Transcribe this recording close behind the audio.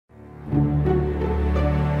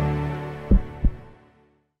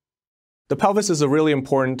The pelvis is a really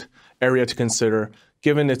important area to consider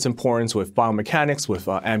given its importance with biomechanics, with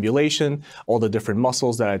ambulation, all the different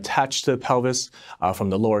muscles that attach to the pelvis, from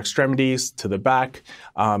the lower extremities to the back.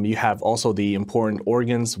 You have also the important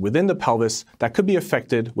organs within the pelvis that could be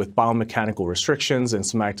affected with biomechanical restrictions and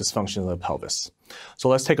somatic dysfunction of the pelvis. So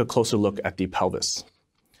let's take a closer look at the pelvis.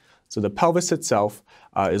 So the pelvis itself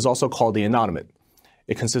is also called the innominate.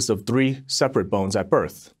 It consists of 3 separate bones at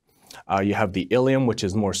birth. You have the ilium, which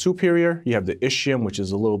is more superior, you have the ischium, which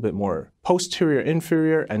is a little bit more posterior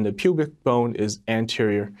inferior, and the pubic bone is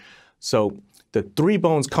anterior. So the 3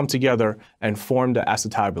 bones come together and form the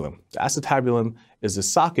acetabulum. The acetabulum is the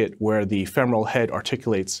socket where the femoral head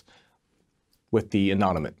articulates with the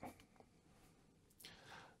innominate.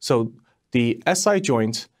 So the SI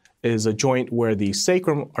joint is a joint where the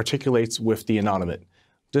sacrum articulates with the innominate.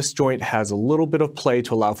 This joint has a little bit of play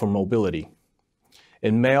to allow for mobility.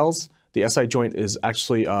 In males, the SI joint is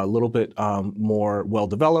actually a little bit more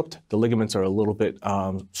well-developed. The ligaments are a little bit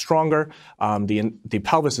stronger. The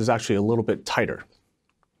pelvis is actually a little bit tighter.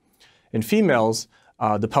 In females,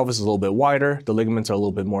 the pelvis is a little bit wider. The ligaments are a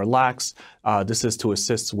little bit more lax. This is to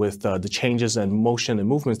assist with the changes in motion and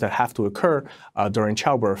movements that have to occur during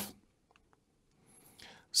childbirth.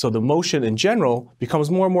 So the motion in general becomes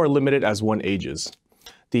more and more limited as one ages.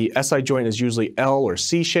 The SI joint is usually L or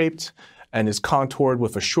C-shaped and is contoured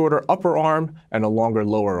with a shorter upper arm and a longer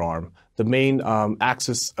lower arm. The main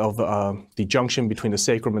axis of the junction between the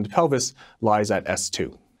sacrum and the pelvis lies at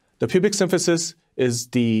S2. The pubic symphysis is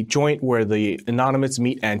the joint where the innominates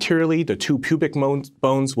meet anteriorly. The 2 pubic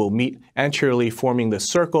bones will meet anteriorly, forming the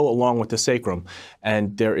circle along with the sacrum,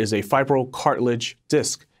 and there is a fibrocartilage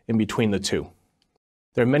disc in between the 2.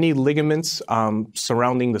 There are many ligaments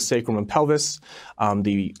surrounding the sacrum and pelvis.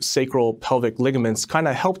 The sacral pelvic ligaments kind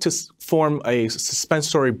of help to form a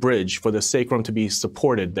suspensory bridge for the sacrum to be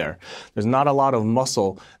supported there. There's not a lot of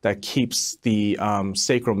muscle that keeps the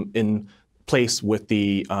sacrum in place with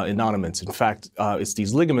the innominates. In fact, it's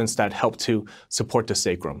these ligaments that help to support the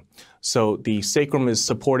sacrum. So the sacrum is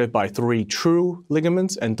supported by 3 true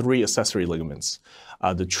ligaments and 3 accessory ligaments.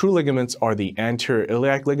 The true ligaments are the anterior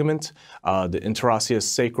iliac ligament, the interosseous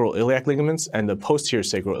sacral iliac ligaments, and the posterior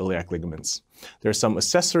sacral iliac ligaments. There are some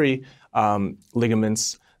accessory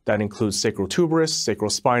ligaments that include sacrotuberous,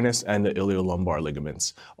 sacrospinous, and the iliolumbar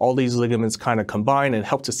ligaments. All these ligaments kind of combine and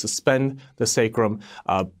help to suspend the sacrum,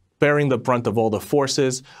 bearing the brunt of all the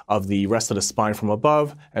forces of the rest of the spine from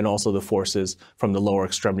above, and also the forces from the lower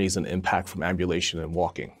extremities and impact from ambulation and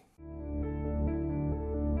walking.